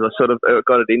 15 goes, I sort of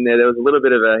got it in there. There was a little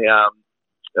bit of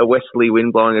a westerly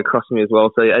wind blowing across me as well.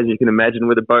 So as you can imagine,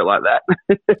 with a boat like that,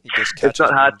 it's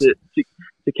not hard to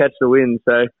catch the wind.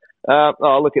 So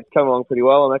look, it's come along pretty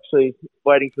well. I'm actually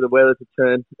waiting for the weather to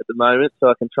turn at the moment so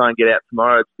I can try and get out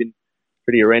tomorrow. It's been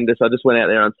pretty horrendous. I just went out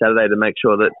there on Saturday to make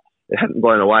sure that it hadn't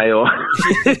blown away or...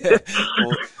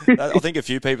 Well, I think a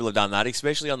few people have done that,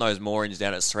 especially on those moorings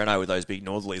down at Sereno with those big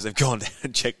northerlies. They've gone down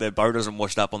and checked their boat hasn't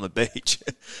washed up on the beach.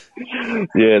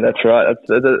 Yeah, that's right. That's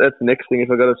the next thing.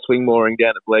 If I've got a swing mooring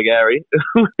down at Blackberry,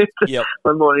 yep.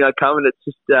 One morning I come and it's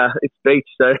just it's beach,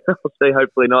 so I'll see.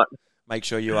 Hopefully not. Make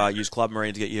sure you use Club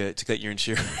Marine to get your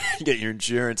insurance. Get your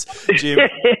insurance, Jim.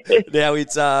 Now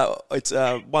it's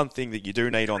one thing that you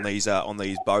do need on these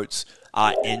boats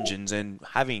are engines, and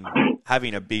having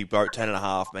a big boat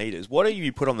 10.5 meters. What do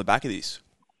you put on the back of this?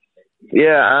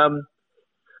 Yeah,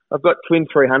 I've got twin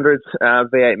 300s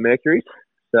V8 Mercuries,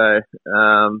 so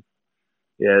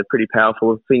pretty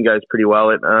powerful. The thing goes pretty well.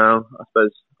 I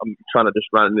suppose I'm trying to just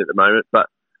run it at the moment, but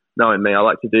knowing me, I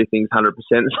like to do things 100%.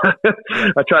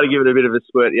 I tried to give it a bit of a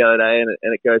squirt the other day,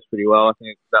 and it goes pretty well. I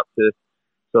think it's up to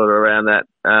sort of around that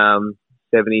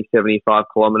 70, 75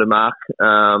 kilometre mark.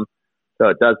 So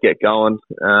it does get going,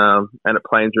 and it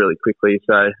planes really quickly.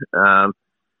 So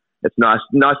it's nice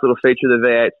little feature of the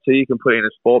V8s too. You can put it in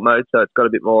a sport mode, so it's got a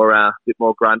bit more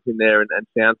grunt in there, and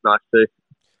sounds nice too.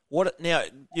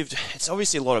 It's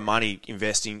obviously a lot of money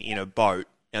investing in a boat.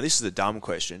 Now this is a dumb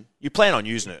question. You plan on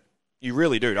using it? You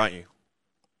really do, don't you?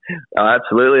 Oh,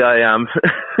 absolutely. I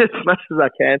as much as I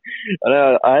can. I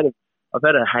know I've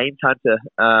had a Haynes Hunter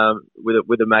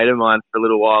with a mate of mine for a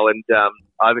little while, and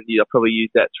I've probably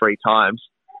used that 3 times.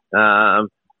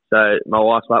 So my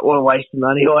wife's like, "What a waste of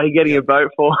money! What are you getting a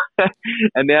boat for?"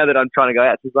 And now that I'm trying to go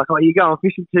out, she's like, "Oh, you're going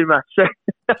fishing too much."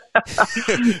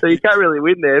 So you can't really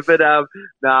win there. But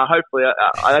hopefully,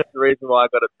 that's the reason why I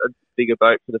got a bigger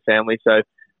boat for the family. So.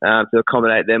 To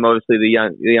accommodate them, obviously the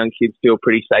young kids feel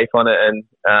pretty safe on it, and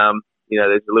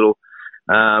there's a little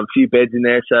few beds in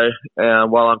there, so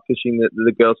while I'm fishing,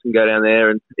 the girls can go down there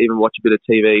and even watch a bit of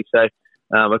TV. So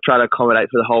I've tried to accommodate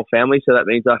for the whole family, so that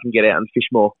means I can get out and fish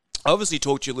more. I obviously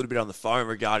talked to you a little bit on the phone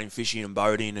regarding fishing and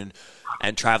boating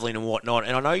and travelling and whatnot,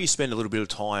 and I know you spend a little bit of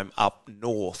time up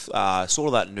north, sort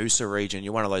of that Noosa region.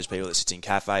 You're one of those people that sits in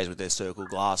cafes with their circle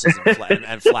glasses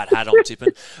and flat hat on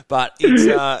tipping, but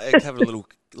it's having a little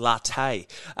latte,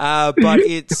 but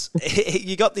it's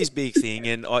you got this big thing,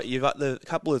 and you've got the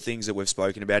couple of things that we've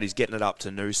spoken about is getting it up to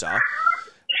Noosa.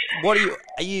 What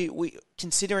are you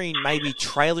considering? Maybe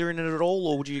trailering it at all,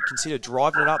 or would you consider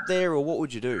driving it up there, or what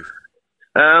would you do?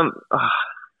 I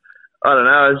don't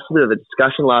know. It was a bit of a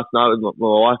discussion last night with my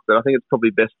wife, but I think it's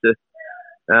probably best to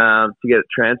get it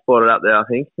transported up there. I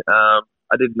think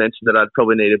I did mention that I'd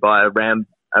probably need to buy a Ram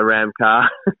car,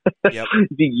 yep.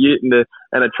 Big ute and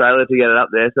a trailer to get it up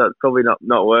there, so it's probably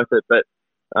not worth it. But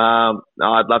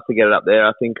I'd love to get it up there.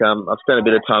 I think I've spent a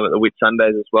bit of time at the Whit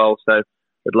Sundays as well, so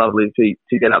it'd lovely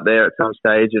to get up there at some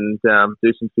stage and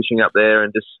do some fishing up there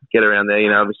and just get around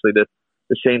there. Obviously the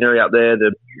scenery up there,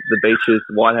 the beaches,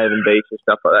 Whitehaven Beach and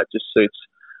stuff like that just suits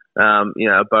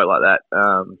a boat like that.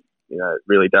 It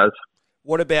really does.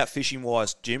 What about fishing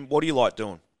wise, Jim? What do you like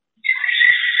doing?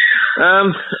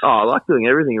 I like doing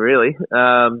everything really.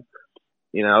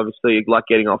 Obviously you like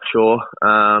getting offshore.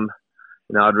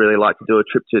 I'd really like to do a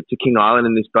trip to King Island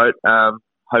in this boat.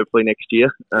 Hopefully next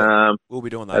year. We'll be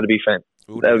doing that.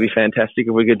 That would be fantastic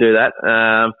if we could do that.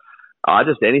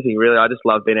 Just anything really. I just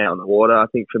love being out on the water. I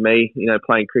think for me,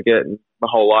 playing cricket and my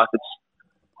whole life, it's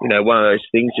one of those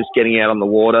things. Just getting out on the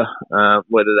water,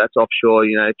 whether that's offshore,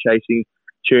 chasing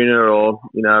tuna or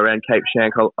around Cape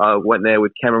Shank. I went there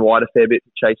with Cameron White a fair bit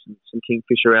to chase some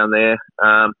kingfish around there.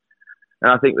 And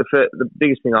I think the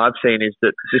biggest thing I've seen is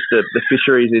that just the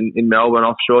fisheries in Melbourne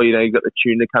offshore. You've got the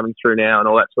tuna coming through now and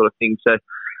all that sort of thing. So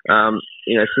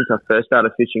since I first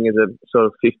started fishing as a sort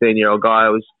of 15-year-old guy, I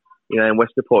was in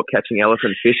Westerport catching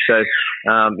elephant fish. So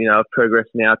I've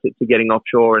progressed now to getting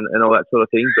offshore and all that sort of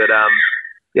thing. But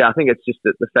I think it's just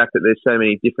the fact that there's so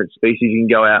many different species you can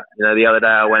go out. The other day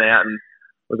I went out and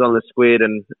was on the squid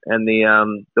and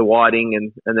the whiting,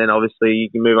 and then obviously you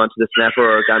can move on to the snapper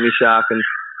or a gummy shark,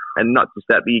 and not just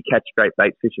that, but you catch great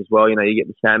bait fish as well. You know, you get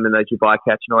the salmon that you bycatch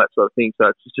and all that sort of thing. So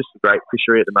it's just a great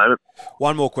fishery at the moment.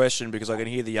 One more question, because I can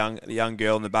hear the young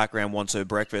girl in the background wants her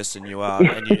breakfast, and you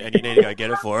need to go get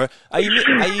it for her. Are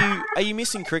you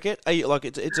missing cricket? Are you, like,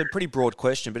 it's a pretty broad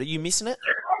question, but are you missing it?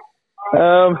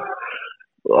 Not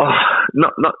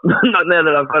now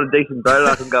that I've got a decent boat,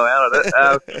 I can go out on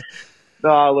it.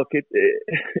 No, look,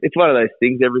 it's one of those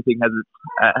things. Everything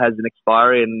has an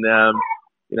expiry, and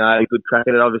you know, I had a good crack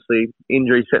at it. Obviously,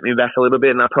 injuries set me back a little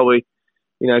bit, and I probably,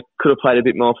 you know, could have played a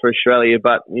bit more for Australia.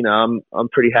 But you know, I'm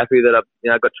pretty happy that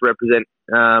I got to represent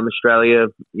Australia.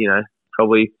 You know,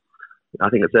 probably I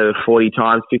think it's over 40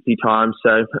 times, 50 times.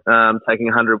 So taking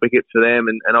 100 wickets for them,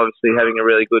 and obviously having a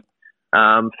really good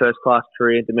first class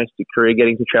career, domestic career,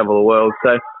 getting to travel the world.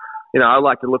 So, you know, I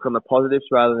like to look on the positives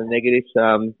rather than negatives.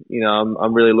 You know,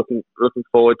 I'm really looking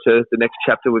forward to the next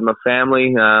chapter with my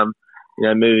family. You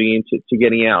know, moving into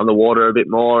getting out on the water a bit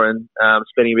more and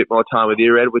spending a bit more time with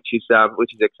you, Red, which is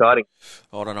exciting.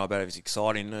 I don't know about if it's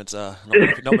exciting. It's not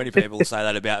many people will say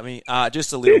that about me.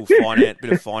 Just a little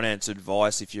bit of finance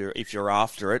advice if you're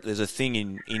after it. There's a thing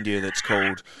in India that's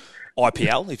called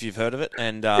IPL, if you've heard of it,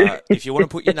 and if you want to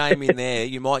put your name in there,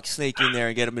 you might sneak in there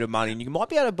and get a bit of money, and you might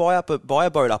be able to buy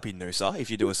a boat up in Noosa if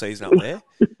you do a season up there.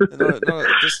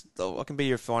 I can be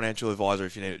your financial advisor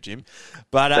if you need it, Jim.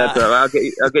 But that's all right.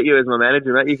 I'll get you as my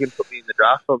manager, mate. You can put me in the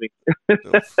draft for me.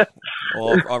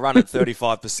 Well, I run at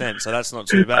 35%, so that's not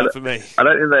too bad for me. I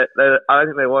don't think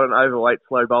they want an overweight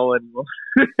slow bowler anymore.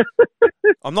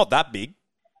 I'm not that big.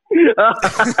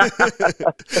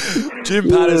 Jim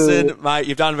Patterson, mate,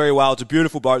 you've done very well. It's a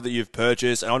beautiful boat that you've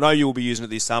purchased, and I know you will be using it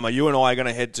this summer. You and I are going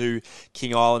to head to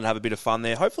King Island and have a bit of fun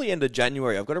there. Hopefully end of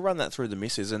January. I've got to run that through the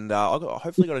missus, and I've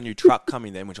hopefully got a new truck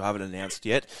coming then, which I haven't announced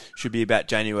yet. Should be about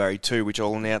January 2, which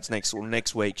I'll announce next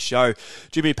week's show.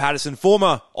 Jimmy Patterson,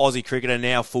 former Aussie cricketer,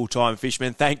 now full-time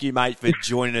fisherman. Thank you, mate, for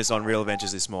joining us on Real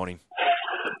Adventures this morning.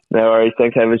 No worries.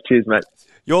 Thanks, Hamish. Cheers, mate.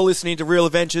 You're listening to Real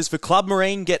Adventures for Club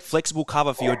Marine. Get flexible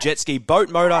cover for your jet ski,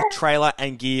 boat, motor, trailer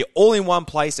and gear all in one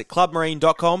place at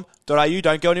clubmarine.com.au.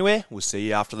 Don't go anywhere. We'll see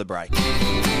you after the break.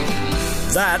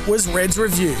 That was Red's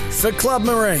review for Club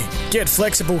Marine. Get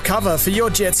flexible cover for your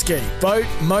jet ski, boat,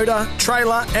 motor,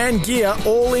 trailer and gear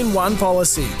all in one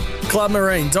policy.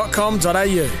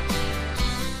 clubmarine.com.au.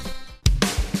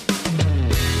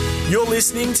 You're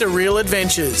listening to Real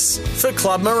Adventures for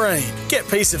Club Marine. Get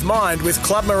peace of mind with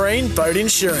Club Marine Boat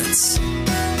Insurance.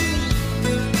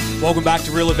 Welcome back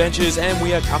to Real Adventures, and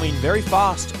we are coming very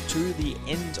fast to the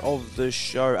end of the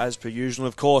show as per usual.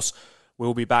 Of course,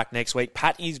 we'll be back next week.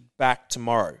 Pat is back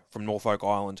tomorrow from Norfolk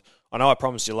Island. I know I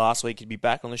promised you last week he'd be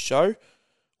back on the show.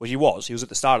 Well, he was. He was at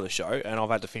the start of the show, and I've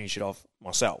had to finish it off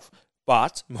myself.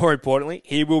 But, more importantly,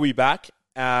 he will be back.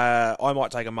 I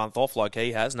might take a month off like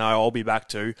he has. No, I'll be back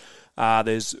too.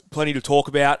 There's plenty to talk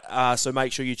about, so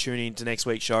make sure you tune in to next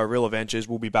week's show, Real Adventures.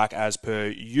 We'll be back as per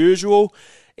usual.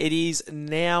 It is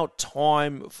now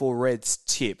time for Red's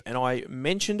tip, and I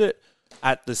mentioned it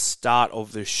at the start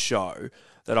of the show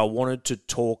that I wanted to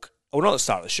talk, well, not at the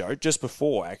start of the show, just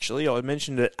before actually, I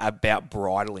mentioned it about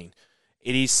bridling.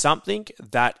 It is something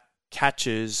that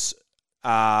catches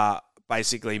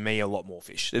basically me a lot more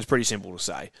fish. It's pretty simple to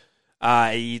say.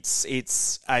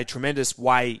 It's a tremendous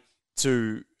way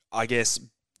to, I guess,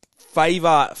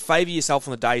 favour yourself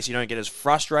on the day so you don't get as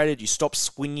frustrated, you stop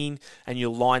swinging, and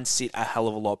your lines sit a hell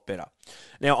of a lot better.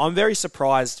 Now, I'm very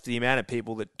surprised for the amount of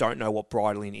people that don't know what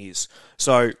bridling is.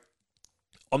 So,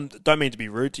 I don't mean to be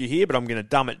rude to you here, but I'm going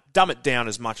to dumb it down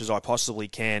as much as I possibly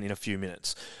can in a few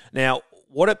minutes. Now,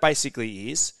 what it basically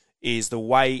is the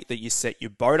way that you set your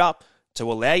boat up to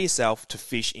allow yourself to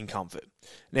fish in comfort.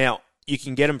 Now, you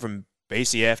can get them from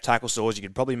BCF, tackle stores, you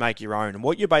could probably make your own. And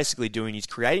what you're basically doing is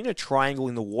creating a triangle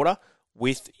in the water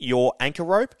with your anchor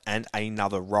rope and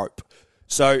another rope.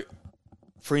 So,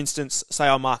 for instance, say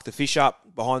I mark the fish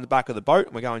up behind the back of the boat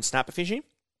and we're going snapper fishing.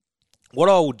 What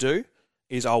I will do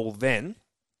is I will then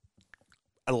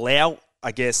allow,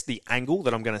 I guess, the angle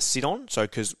that I'm going to sit on, so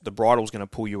because the bridle is going to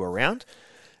pull you around,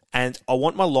 and I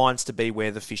want my lines to be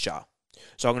where the fish are.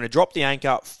 So I'm going to drop the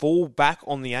anchor, fall back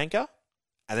on the anchor,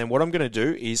 and then what I'm going to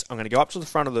do is I'm going to go up to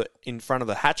in front of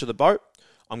the hatch of the boat.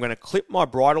 I'm going to clip my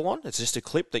bridle on. It's just a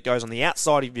clip that goes on the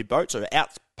outside of your boat, so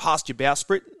out past your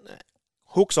bowsprit,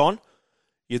 hooks on.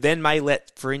 You then may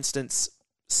let, for instance,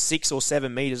 6 or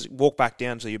 7 meters, walk back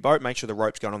down to your boat, make sure the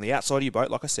rope's going on the outside of your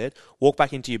boat, like I said, walk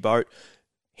back into your boat,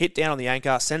 hit down on the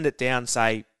anchor, send it down,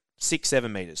 say, 6,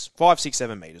 7 meters, 5, 6,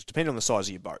 7 meters, depending on the size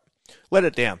of your boat. Let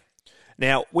it down.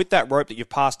 Now, with that rope that you've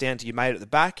passed down to your mate at the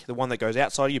back, the one that goes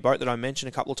outside of your boat that I mentioned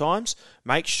a couple of times,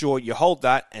 make sure you hold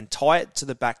that and tie it to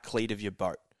the back cleat of your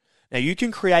boat. Now, you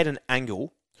can create an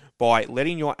angle by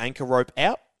letting your anchor rope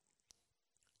out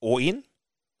or in,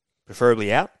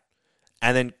 preferably out,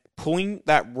 and then pulling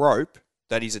that rope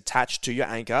that is attached to your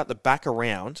anchor, the back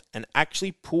around, and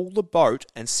actually pull the boat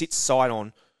and sit side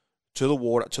on to the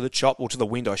water, to the chop, or to the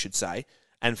wind, I should say,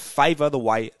 and favour the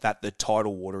way that the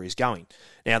tidal water is going.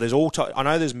 Now, I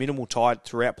know there's minimal tide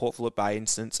throughout Port Phillip Bay,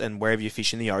 instance, and wherever you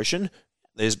fish in the ocean,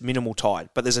 there's minimal tide,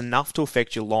 but there's enough to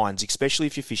affect your lines, especially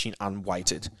if you're fishing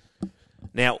unweighted.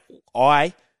 Now,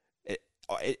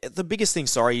 the biggest thing,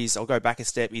 is I'll go back a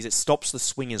step, is it stops the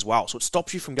swing as well. So it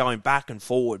stops you from going back and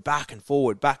forward, back and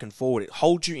forward, back and forward. It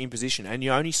holds you in position, and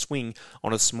you only swing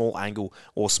on a small angle,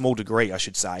 or small degree, I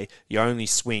should say. You only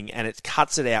swing, and it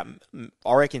cuts it out,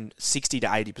 I reckon, 60 to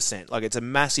 80%. Like, it's a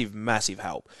massive, massive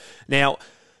help. Now,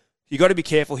 you got to be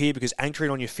careful here because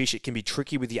anchoring on your fish, it can be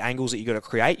tricky with the angles that you got to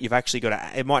create. You've actually got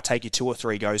to, it might take you 2 or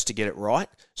 3 goes to get it right.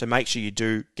 So make sure you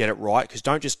do get it right, because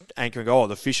don't just anchor and go, oh,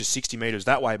 the fish is 60 metres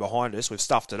that way behind us, we've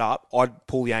stuffed it up. I'd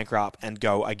pull the anchor up and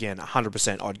go again.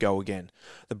 100% I'd go again.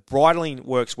 The bridling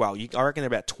works well. I reckon they're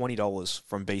about $20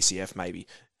 from BCF maybe.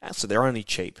 So they're only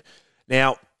cheap.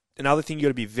 Now, another thing you got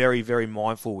to be very, very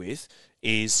mindful with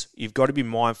is you've got to be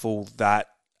mindful that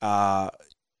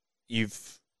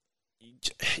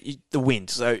the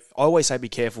wind. So I always say be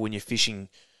careful when you're fishing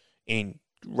in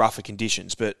rougher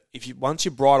conditions. But once you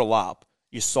bridle up,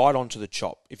 you side onto the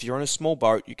chop. If you're on a small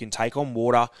boat, you can take on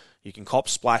water, you can cop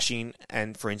splashing,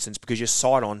 and for instance, because you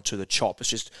side onto the chop,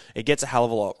 it gets a hell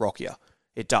of a lot rockier.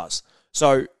 It does.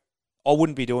 So I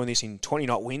wouldn't be doing this in 20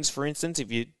 knot winds, for instance,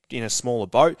 if you're in a smaller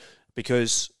boat,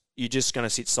 because you're just going to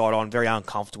sit side on, very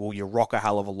uncomfortable. You rock a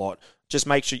hell of a lot. Just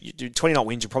make sure you do 20 knot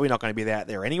winds. You're probably not going to be out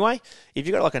there anyway. If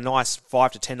you've got like a nice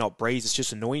 5 to 10 knot breeze, it's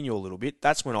just annoying you a little bit.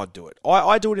 That's when I'd do it.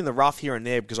 I do it in the rough here and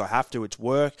there because I have to. It's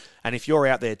work. And if you're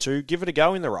out there too, give it a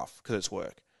go in the rough because it's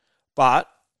work. But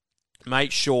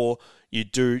make sure you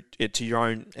do it to your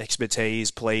own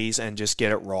expertise, please, and just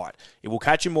get it right. It will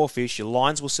catch you more fish. Your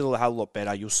lines will settle a hell of a lot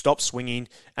better. You'll stop swinging.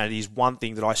 And it is one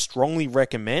thing that I strongly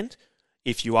recommend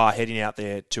if you are heading out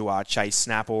there to chase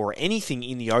snapper or anything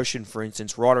in the ocean, for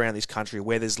instance, right around this country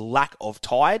where there's lack of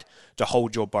tide, to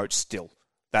hold your boat still.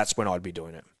 That's when I'd be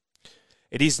doing it.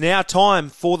 It is now time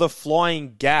for the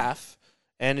flying gaff,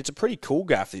 and it's a pretty cool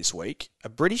gaff this week. A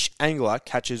British angler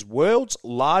catches world's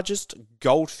largest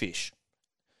goldfish.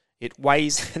 It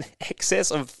weighs an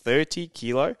excess of 30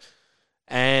 kilo,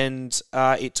 and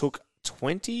it took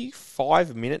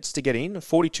 25 minutes to get in. A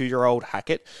 42-year-old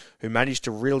Hackett, who managed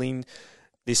to reel in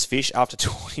this fish after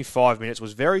 25 minutes,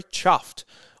 was very chuffed.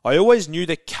 I always knew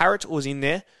the carrot was in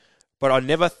there, but I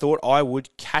never thought I would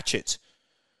catch it.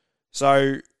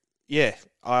 So, yeah,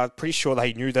 I'm pretty sure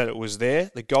they knew that it was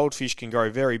there. The goldfish can grow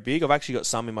very big. I've actually got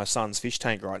some in my son's fish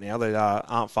tank right now that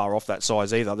aren't far off that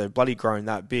size either. They're bloody grown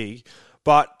that big.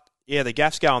 But, yeah, the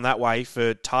gaff's going that way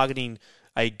for targeting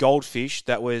a goldfish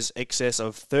that was excess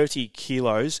of 30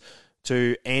 kilos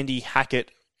to Andy Hackett,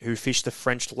 who fished the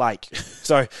French Lake.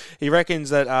 So he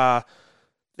reckons that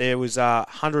there was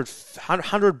 100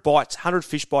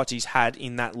 fish bites he's had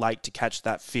in that lake to catch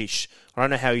that fish. I don't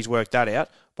know how he's worked that out,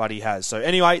 but he has. So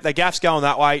anyway, the gaff's going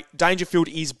that way. Dangerfield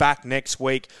is back next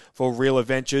week for Real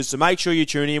Adventures. So make sure you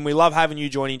tune in. We love having you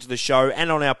join into the show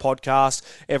and on our podcast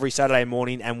every Saturday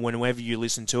morning and whenever you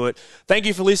listen to it. Thank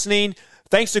you for listening.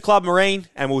 Thanks to Club Marine,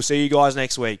 and we'll see you guys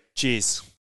next week. Cheers.